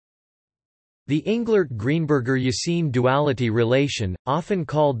The Englert-Greenberger-Yasin duality relation, often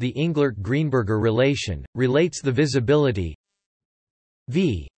called the Englert-Greenberger relation, relates the visibility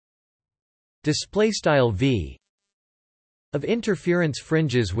v v of interference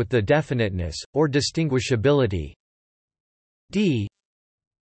fringes with the definiteness or distinguishability d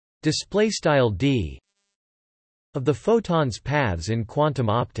d of the photon's paths in quantum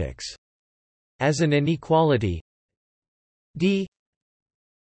optics. As an inequality d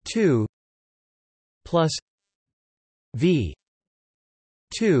 2 plus v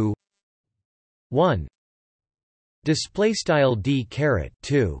 2 1 display style d caret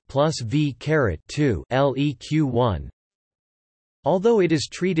 2 plus v caret 2 leq 1. Although it is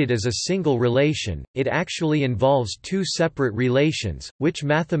treated as a single relation, it actually involves two separate relations, which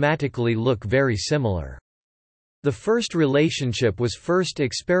mathematically look very similar. The first relationship was first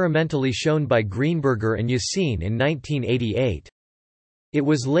experimentally shown by Greenberger and Yasin in 1988. It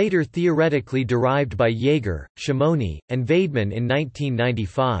was later theoretically derived by Jaeger, Shimoni, and Vaidman in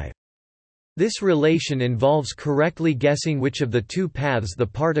 1995. This relation involves correctly guessing which of the two paths the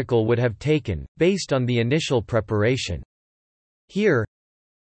particle would have taken, based on the initial preparation. Here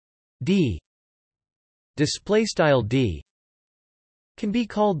d d can be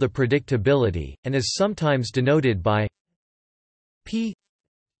called the predictability, and is sometimes denoted by p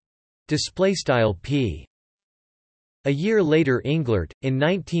p. A year later Englert, in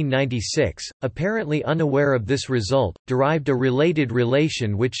 1996, apparently unaware of this result, derived a related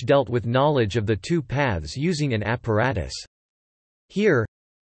relation which dealt with knowledge of the two paths using an apparatus. Here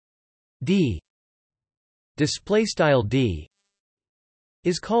d d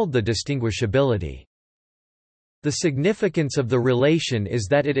is called the distinguishability. The significance of the relation is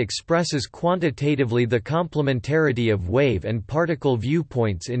that it expresses quantitatively the complementarity of wave and particle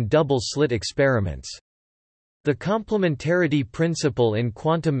viewpoints in double-slit experiments. The complementarity principle in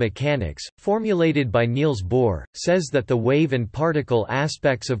quantum mechanics, formulated by Niels Bohr, says that the wave and particle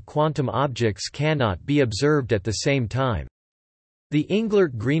aspects of quantum objects cannot be observed at the same time. The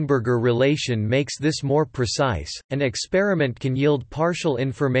Englert-Greenberger relation makes this more precise. An experiment can yield partial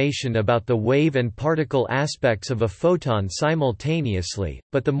information about the wave and particle aspects of a photon simultaneously,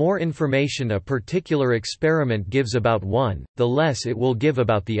 but the more information a particular experiment gives about one, the less it will give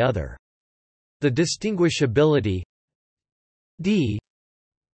about the other. The distinguishability d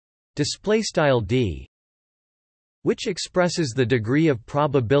d, which expresses the degree of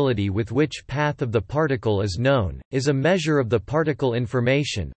probability with which path of the particle is known, is a measure of the particle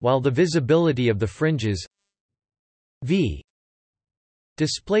information, while the visibility of the fringes v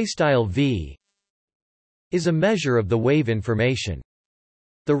v is a measure of the wave information.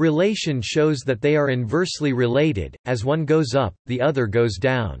 The relation shows that they are inversely related, as one goes up, the other goes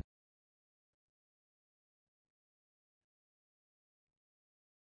down.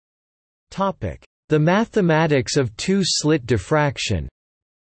 The mathematics of two-slit diffraction.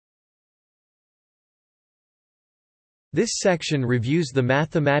 This section reviews the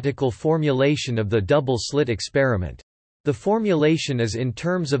mathematical formulation of the double-slit experiment. The formulation is in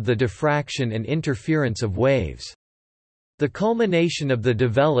terms of the diffraction and interference of waves. The culmination of the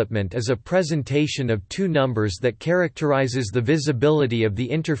development is a presentation of two numbers that characterizes the visibility of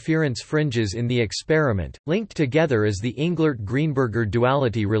the interference fringes in the experiment, linked together as the Englert-Greenberger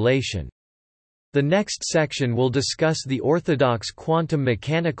duality relation. The next section will discuss the orthodox quantum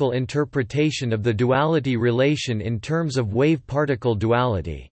mechanical interpretation of the duality relation in terms of wave-particle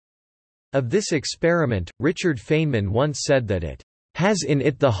duality. Of this experiment, Richard Feynman once said that it has in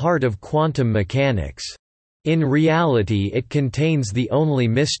it the heart of quantum mechanics. In reality it contains the only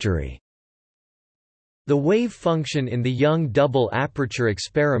mystery. The wave function in the Young double aperture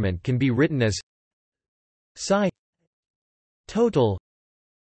experiment can be written as psi total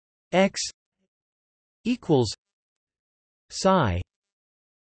x equals psi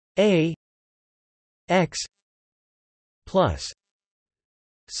a x plus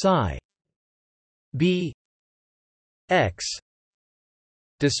psi b x.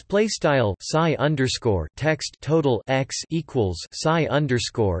 Display style psi underscore text total x equals psi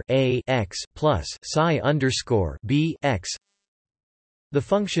underscore a x plus psi underscore b x. The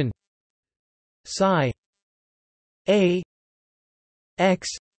function psi a x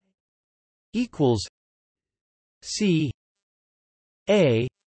equals c a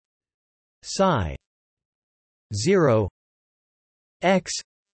psi 0 x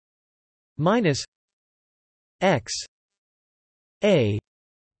minus x a.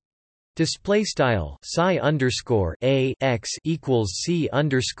 Display style psi underscore a x equals c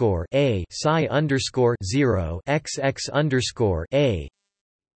underscore a psi underscore 0 x x underscore a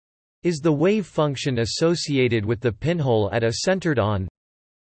is the wave function associated with the pinhole at a centered on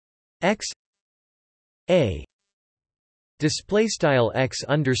x a display style x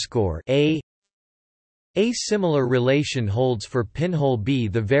underscore a. A similar relation holds for pinhole b.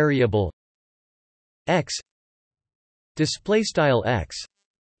 The variable x display style x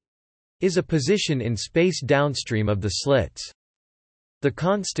is a position in space downstream of the slits. The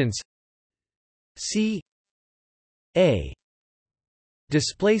constants c a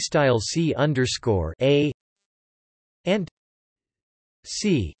display style c underscore a and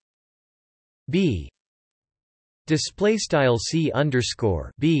c b display style c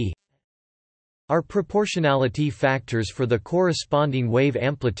underscore b are proportionality factors for the corresponding wave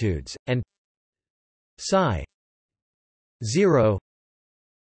amplitudes, and psi 0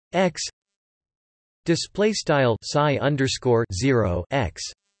 x display style psi underscore 0 x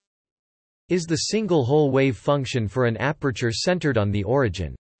is the single whole wave function for an aperture centered on the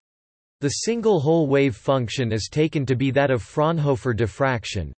origin. The single whole wave function is taken to be that of Fraunhofer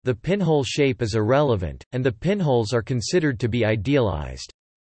diffraction. The pinhole shape is irrelevant, and the pinholes are considered to be idealized.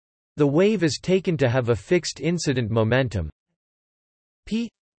 The wave is taken to have a fixed incident momentum p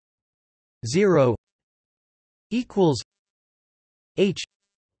 0 equals h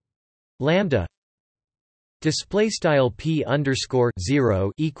lambda display style p underscore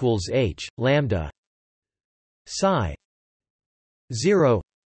 0 equals h lambda psi 0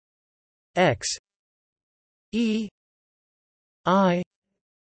 x e I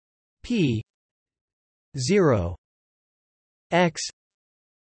p 0 x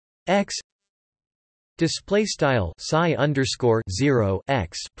x display style psi underscore 0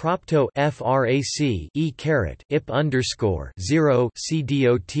 x propto frac e caret ip underscore 0 c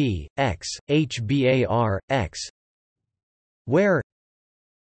dot x hbar x, where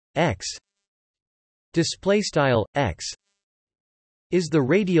x display style x is the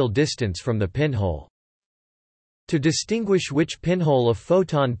radial distance from the pinhole. To distinguish which pinhole a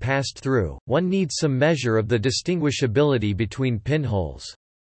photon passed through, one needs some measure of the distinguishability between pinholes.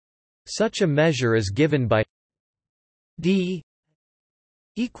 Such a measure is given by d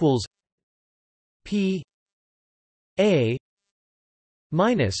equals p a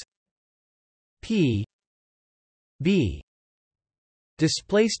minus p b.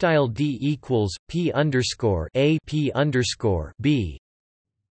 Display style d equals p underscore a p underscore b,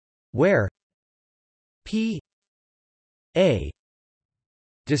 where p a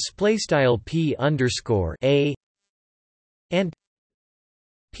display style p underscore a and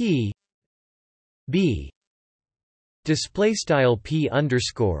p b display style p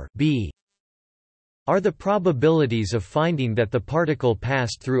underscore b are the probabilities of finding that the particle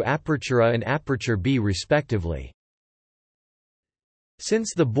passed through aperture A and aperture B respectively.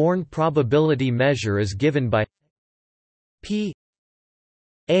 Since the Born probability measure is given by p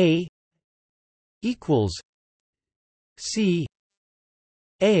a equals c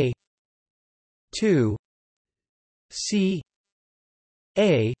a 2 c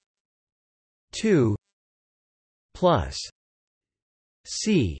a 2 plus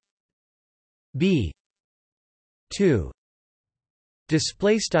c b 2.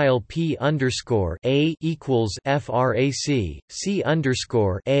 Display style p underscore a equals frac c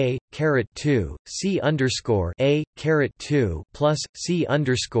underscore a caret 2 c underscore a caret 2 plus c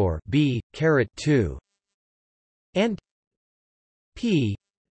underscore b caret 2 and p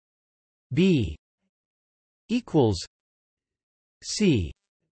b equals c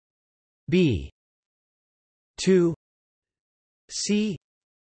b 2 c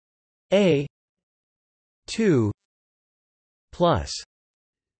a 2 plus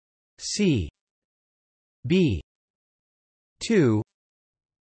c b 2.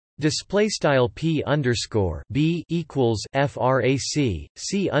 Display style p underscore b equals frac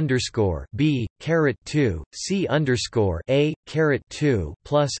c underscore b caret 2 c underscore a caret 2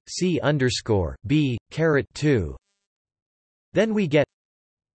 plus c underscore b caret 2. Then we get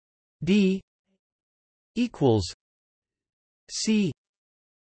d equals c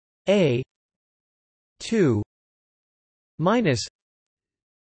a 2 minus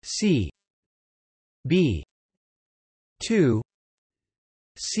c b 2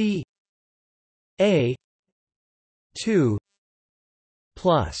 c a 2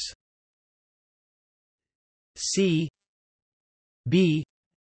 plus c b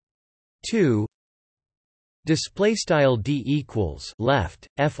 2. Display style d equals left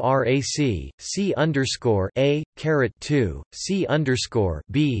frac c underscore a caret 2 c underscore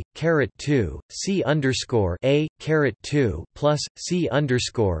b caret 2 c underscore a caret 2 plus c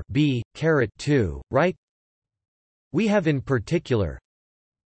underscore b caret 2 right. We have in particular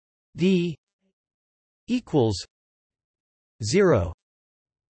d equals 0.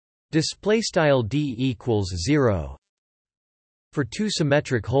 Display style d equals 0 for two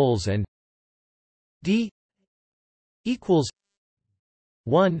symmetric holes and d equals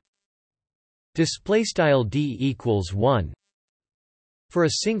 1 display style d equals 1 for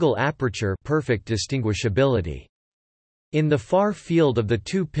a single aperture, perfect distinguishability. In the far field of the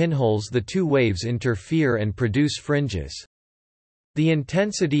two pinholes, the two waves interfere and produce fringes. The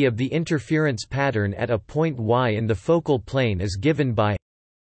intensity of the interference pattern at a point y in the focal plane is given by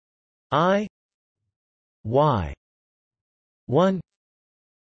I y 1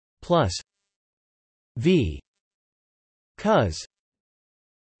 plus v cos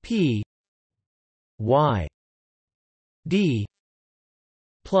p y d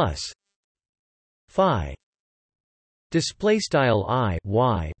plus phi. Display style I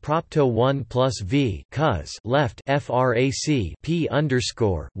y propto 1 plus v cos left frac p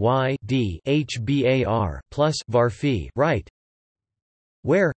underscore y d hbar plus var phi right,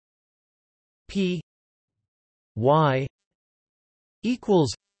 where p y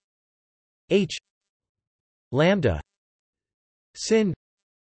equals h lambda sin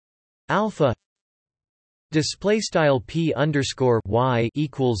alpha. Display style p underscore y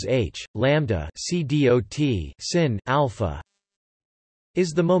equals h lambda c dot sin alpha is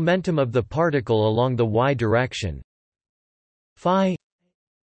the momentum of the particle along the y direction. Phi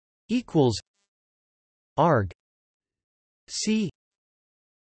equals arg c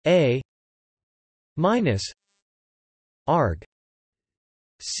a minus arg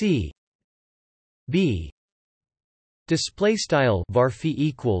c b. Display style varphi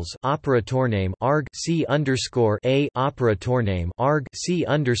equals operator name arg c underscore a operator name arg c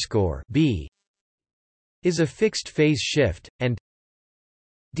underscore b is a fixed phase shift, and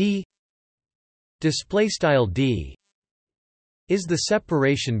d display style d is the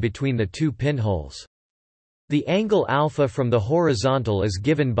separation between the two pinholes. The angle alpha from the horizontal is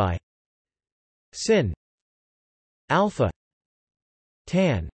given by sin alpha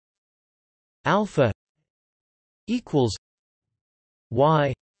tan alpha equals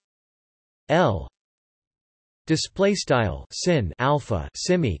y l. Display style sin alpha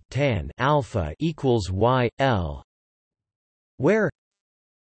simi tan alpha equals y l, where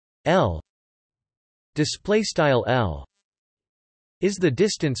l display style l is the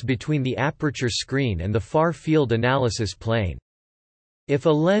distance between the aperture screen and the far field analysis plane. If a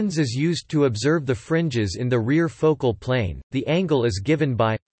lens is used to observe the fringes in the rear focal plane, the angle is given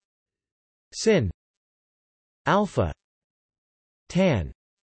by sin alpha tan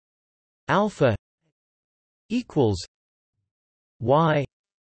alpha equals y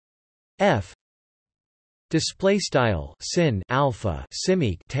f. Display style sin alpha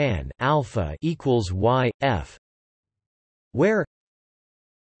simi tan alpha equals y f, where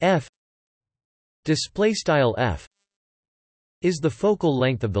f display style f is the focal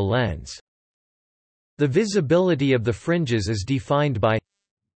length of the lens. The visibility of the fringes is defined by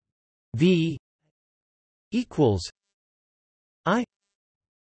v equals I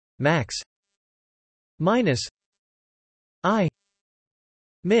max minus I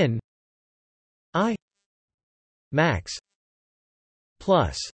min I max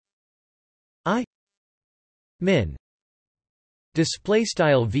plus I min. Display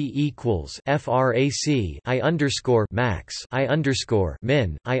style v equals frac I underscore max I underscore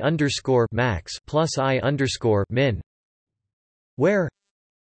min I underscore max plus I underscore min, where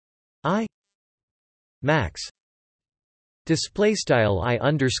I max display style I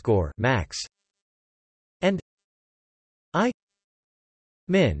underscore max and I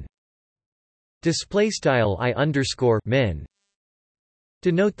min display style I underscore min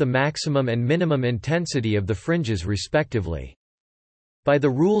denote the maximum and minimum intensity of the fringes respectively. By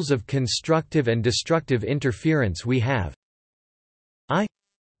the rules of constructive and destructive interference, we have I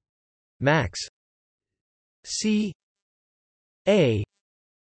max C A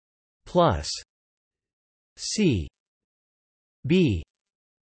plus C B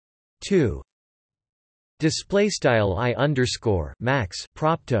 2 display style I underscore max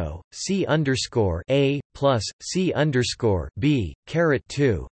propto C underscore A plus C underscore B caret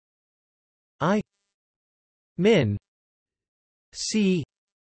 2 I min C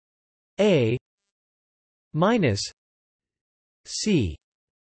A minus C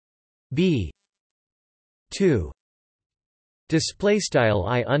B 2 display style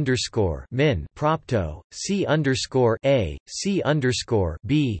I underscore min propto C underscore A C underscore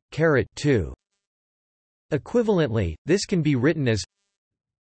B caret 2. Equivalently, this can be written as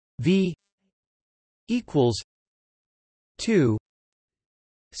V equals 2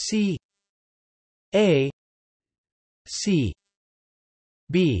 C A C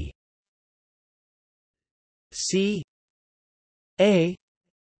B C A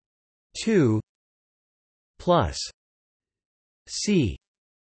 2 plus C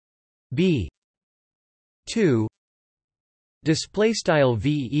B 2 display style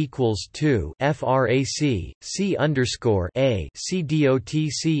v equals 2 frac c underscore a c dot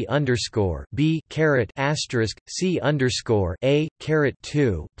c underscore b caret asterisk c underscore a caret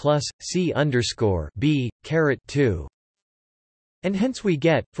 2 plus c underscore b caret 2. And hence we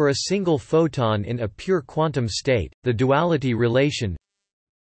get, for a single photon in a pure quantum state, the duality relation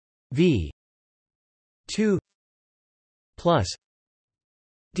v 2 plus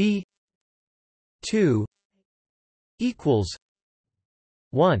d 2 equals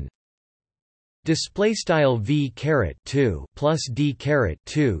 1. Display style v caret 2 plus d caret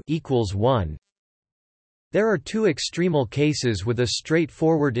 2 equals 1. There are two extremal cases with a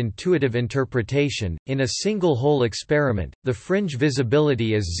straightforward intuitive interpretation. In a single hole experiment, the fringe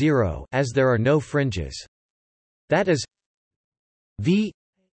visibility is 0 as there are no fringes. That is v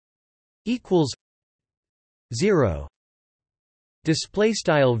equals 0. Display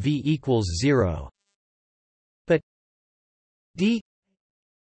style v equals 0. But d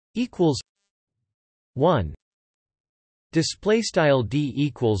equals 1. Display style d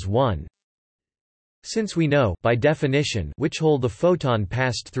equals 1. Since we know, by definition, which hole the photon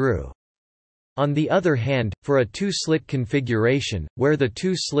passed through. On the other hand, for a two-slit configuration, where the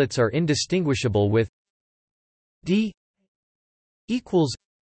two slits are indistinguishable with d equals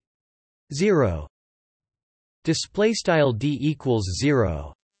 0, display style d equals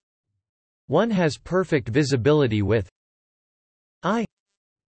 0, one has perfect visibility with I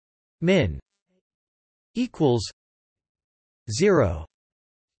min equals 0.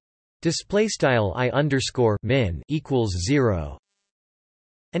 Display style I underscore min equals 0,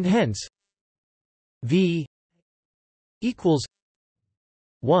 and hence v equals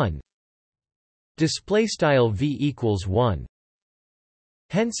 1. Display style v equals 1.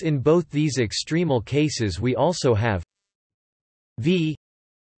 Hence, in both these extremal cases, we also have v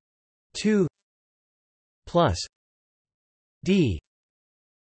 2 plus d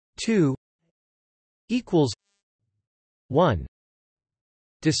 2 equals 1.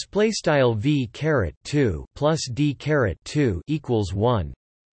 Display style v caret 2 plus d caret 2 equals 1.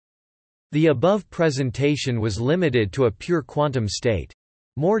 The above presentation was limited to a pure quantum state.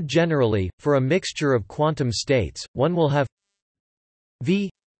 More generally, for a mixture of quantum states, one will have v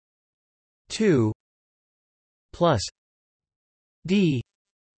 2 plus d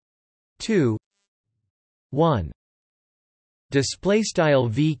 2 1. Display style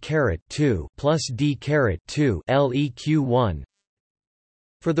v caret 2 plus d caret 2 leq 1.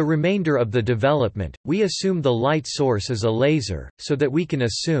 For the remainder of the development, we assume the light source is a laser, so that we can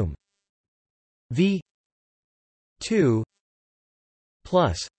assume v 2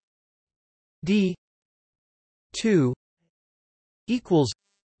 plus d 2 equals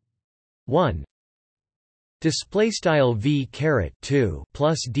 1. Display style v caret 2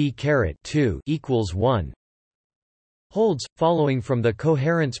 plus d caret 2 equals 1. Holds, following from the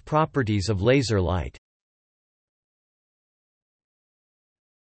coherence properties of laser light.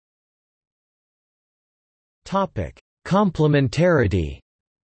 Complementarity.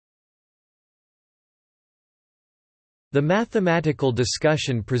 The mathematical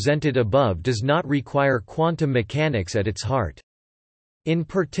discussion presented above does not require quantum mechanics at its heart. In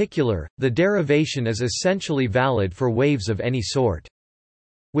particular, the derivation is essentially valid for waves of any sort.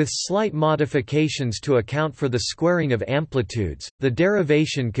 With slight modifications to account for the squaring of amplitudes, the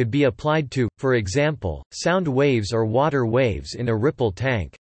derivation could be applied to, for example, sound waves or water waves in a ripple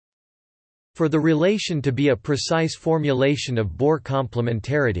tank. For the relation to be a precise formulation of Bohr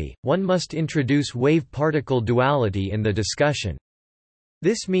complementarity, one must introduce wave-particle duality in the discussion.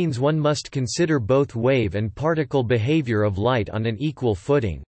 This means one must consider both wave and particle behavior of light on an equal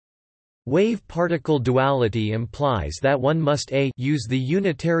footing. Wave-particle duality implies that one must a use the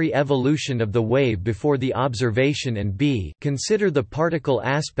unitary evolution of the wave before the observation and b consider the particle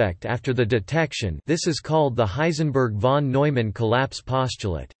aspect after the detection. This is called the Heisenberg-von Neumann collapse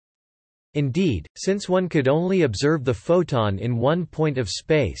postulate. Indeed, since one could only observe the photon in one point of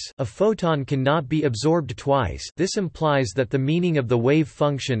space, a photon cannot be absorbed twice. This implies that the meaning of the wave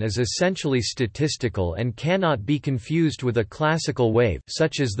function is essentially statistical and cannot be confused with a classical wave,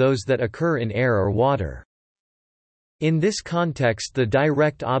 such as those that occur in air or water. In this context, the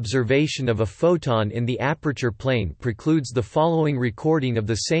direct observation of a photon in the aperture plane precludes the following recording of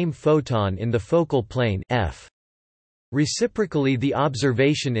the same photon in the focal plane f. Reciprocally, the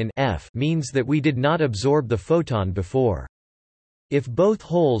observation in f means that we did not absorb the photon before. If both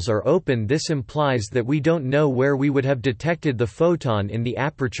holes are open, this implies that we don't know where we would have detected the photon in the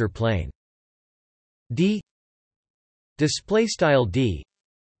aperture plane. D d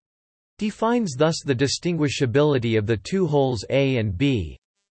defines thus the distinguishability of the two holes A and B.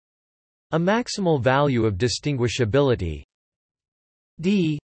 A maximal value of distinguishability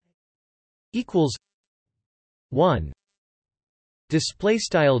d equals 1 display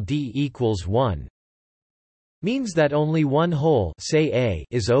style d equals 1 means that only one hole, say A,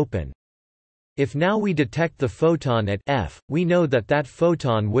 is open. If now we detect the photon at f, we know that that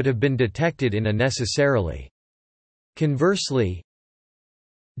photon would have been detected in A necessarily. Conversely,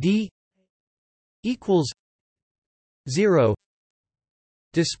 d equals 0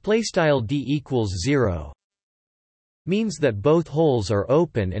 display style d equals 0 means that both holes are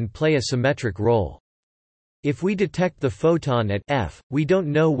open and play a symmetric role. If we detect the photon at f, we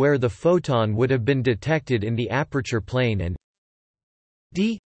don't know where the photon would have been detected in the aperture plane, and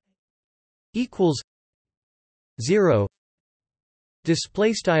d equals 0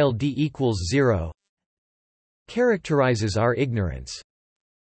 display style d equals 0 characterizes our ignorance.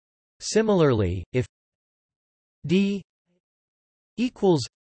 Similarly, if d equals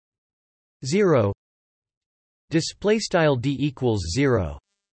 0 display style d equals 0,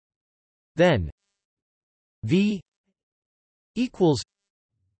 then v equals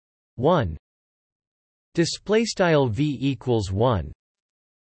 1 display style v equals 1,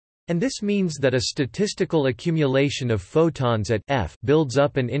 and this means that a statistical accumulation of photons at f builds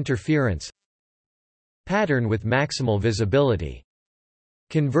up an interference pattern with maximal visibility.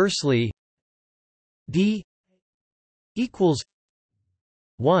 Conversely, d equals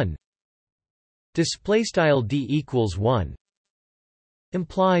 1 display style d equals 1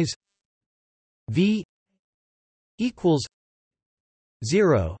 implies v equals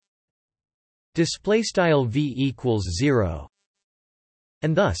 0 display style v equals 0,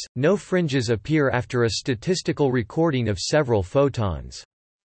 and thus no fringes appear after a statistical recording of several photons.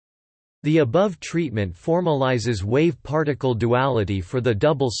 The above treatment formalizes wave-particle duality for the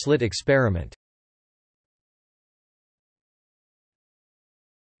double-slit experiment.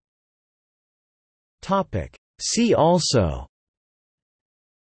 See also: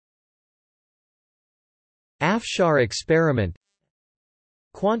 Afshar experiment,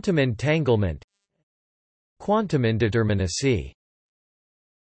 quantum entanglement, quantum indeterminacy.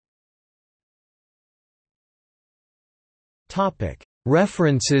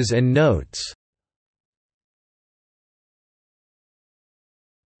 References and notes.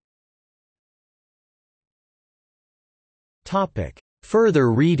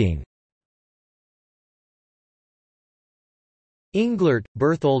 Further reading. Englert,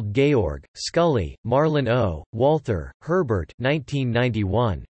 Berthold Georg, Scully, Marlon O., Walther, Herbert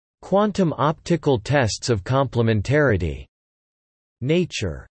 1991. Quantum Optical Tests of Complementarity.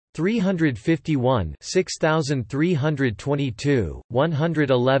 Nature. 351 6322,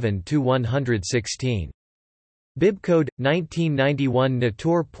 111–116. Bibcode 1991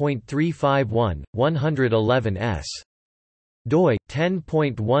 Natur.351, 111s. doi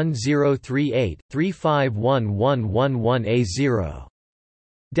 10.1038 351111A0.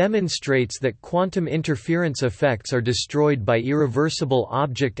 Demonstrates that quantum interference effects are destroyed by irreversible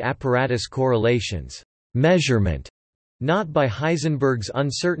object apparatus correlations, measurement, not by Heisenberg's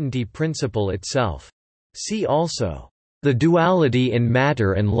uncertainty principle itself. See also, The Duality in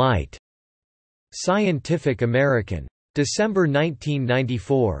Matter and Light. Scientific American. December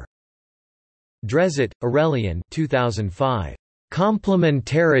 1994. Drezet, Aurelian 2005.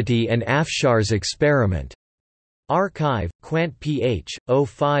 Complementarity and Afshar's Experiment. Archive, Quant Ph.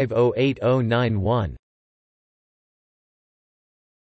 05080991.